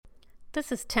This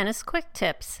is Tennis Quick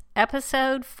Tips,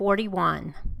 episode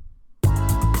 41.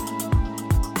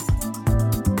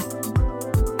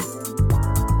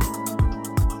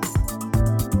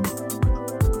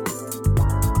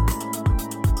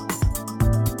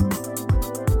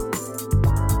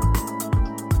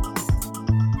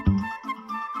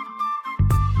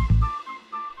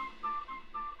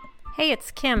 Hey,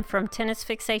 it's Kim from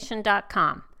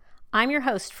tennisfixation.com. I'm your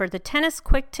host for the Tennis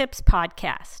Quick Tips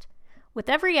podcast. With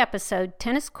every episode,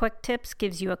 Tennis Quick Tips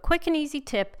gives you a quick and easy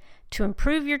tip to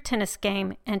improve your tennis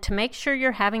game and to make sure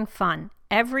you're having fun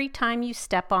every time you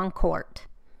step on court.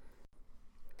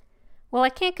 Well, I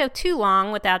can't go too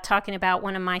long without talking about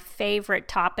one of my favorite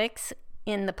topics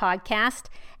in the podcast,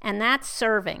 and that's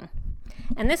serving.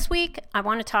 And this week, I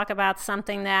want to talk about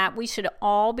something that we should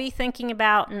all be thinking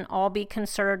about and all be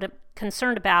concerned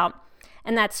about,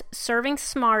 and that's serving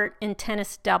smart in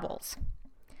tennis doubles.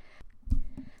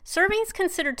 Serving is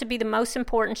considered to be the most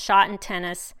important shot in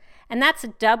tennis, and that's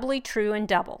doubly true in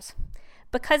doubles.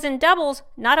 Because in doubles,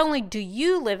 not only do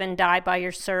you live and die by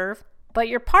your serve, but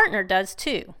your partner does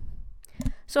too.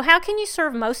 So how can you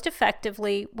serve most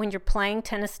effectively when you're playing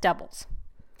tennis doubles?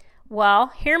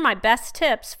 Well, here are my best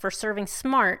tips for serving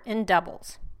smart in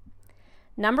doubles.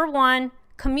 Number 1,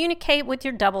 communicate with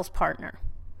your doubles partner.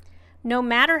 No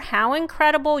matter how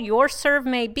incredible your serve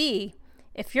may be,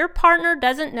 if your partner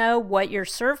doesn't know what your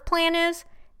serve plan is,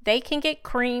 they can get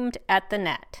creamed at the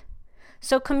net.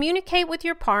 So communicate with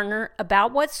your partner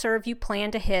about what serve you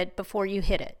plan to hit before you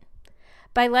hit it.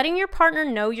 By letting your partner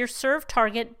know your serve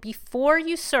target before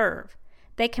you serve,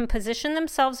 they can position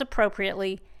themselves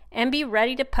appropriately and be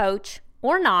ready to poach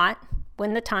or not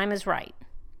when the time is right.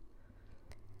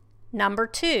 Number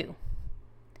 2,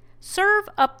 serve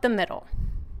up the middle.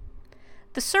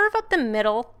 The serve up the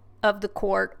middle of the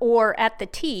court or at the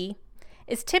tee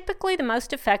is typically the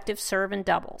most effective serve in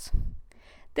doubles.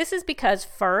 This is because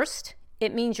first,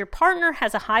 it means your partner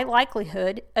has a high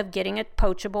likelihood of getting a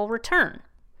poachable return.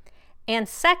 And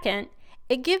second,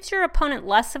 it gives your opponent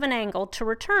less of an angle to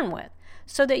return with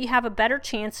so that you have a better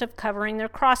chance of covering their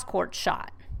cross-court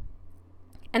shot.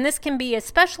 And this can be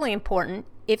especially important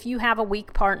if you have a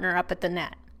weak partner up at the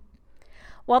net.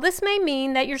 While this may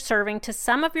mean that you're serving to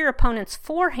some of your opponent's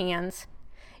forehands,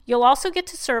 you'll also get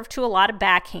to serve to a lot of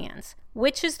backhands,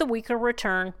 which is the weaker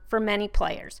return for many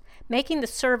players, making the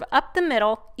serve up the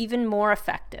middle even more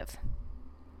effective.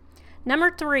 Number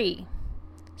 3,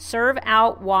 serve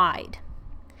out wide.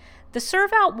 The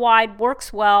serve out wide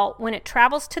works well when it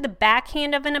travels to the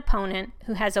backhand of an opponent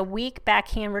who has a weak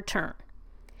backhand return.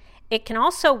 It can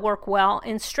also work well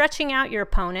in stretching out your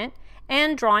opponent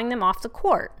and drawing them off the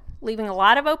court, leaving a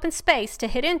lot of open space to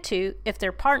hit into if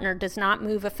their partner does not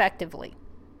move effectively.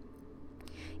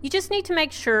 You just need to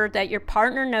make sure that your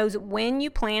partner knows when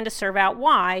you plan to serve out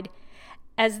wide,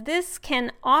 as this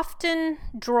can often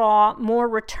draw more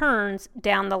returns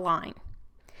down the line.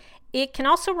 It can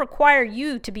also require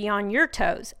you to be on your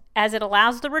toes, as it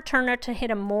allows the returner to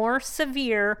hit a more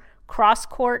severe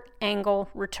cross-court angle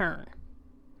return.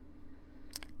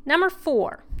 Number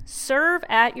 4, serve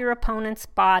at your opponent's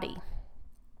body.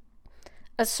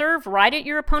 A serve right at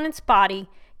your opponent's body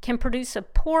can produce a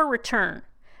poor return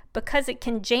because it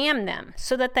can jam them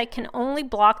so that they can only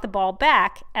block the ball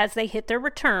back as they hit their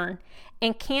return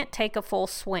and can't take a full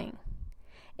swing.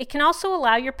 It can also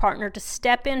allow your partner to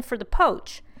step in for the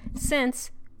poach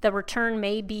since the return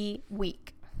may be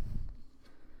weak.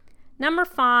 Number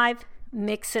 5,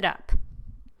 mix it up.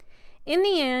 In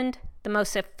the end, the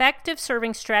most effective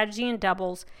serving strategy in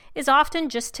doubles is often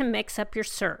just to mix up your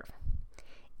serve.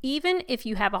 Even if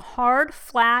you have a hard,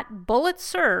 flat, bullet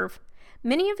serve,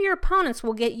 many of your opponents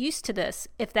will get used to this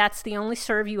if that's the only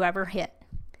serve you ever hit.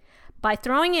 By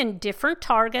throwing in different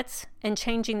targets and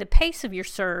changing the pace of your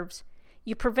serves,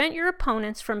 you prevent your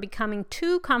opponents from becoming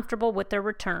too comfortable with their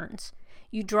returns.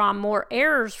 You draw more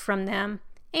errors from them,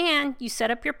 and you set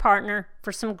up your partner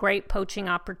for some great poaching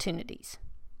opportunities.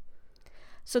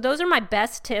 So those are my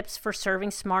best tips for serving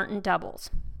smart in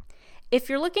doubles. If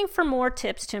you're looking for more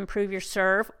tips to improve your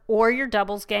serve or your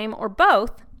doubles game or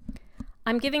both,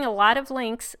 I'm giving a lot of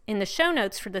links in the show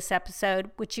notes for this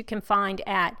episode, which you can find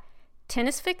at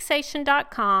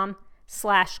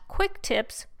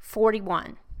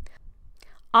tennisfixation.com/quicktips41.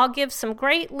 I'll give some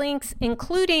great links,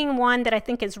 including one that I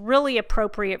think is really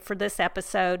appropriate for this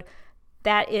episode.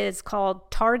 That is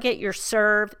called Target Your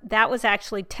Serve. That was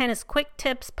actually Tennis Quick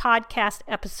Tips Podcast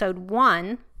Episode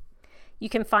 1. You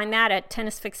can find that at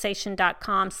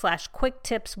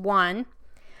tennisfixation.com/quicktips1.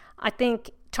 I think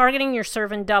targeting your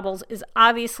serve in doubles is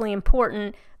obviously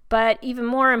important, But even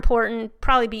more important,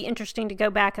 probably be interesting to go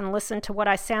back and listen to what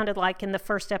I sounded like in the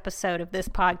first episode of this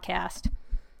podcast.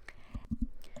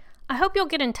 I hope you'll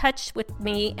get in touch with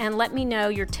me and let me know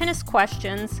your tennis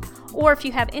questions, or if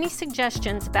you have any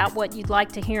suggestions about what you'd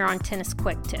like to hear on Tennis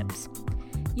Quick Tips.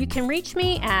 You can reach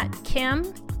me at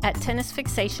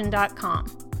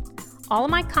kim@tennisfixation.com. All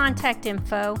of my contact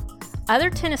info, other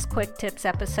Tennis Quick Tips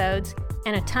episodes,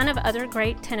 and a ton of other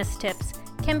great tennis tips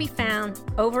can be found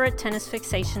over at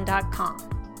tennisfixation.com.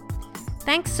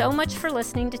 Thanks so much for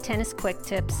listening to Tennis Quick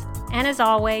Tips, and as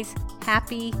always,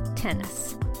 happy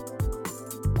tennis.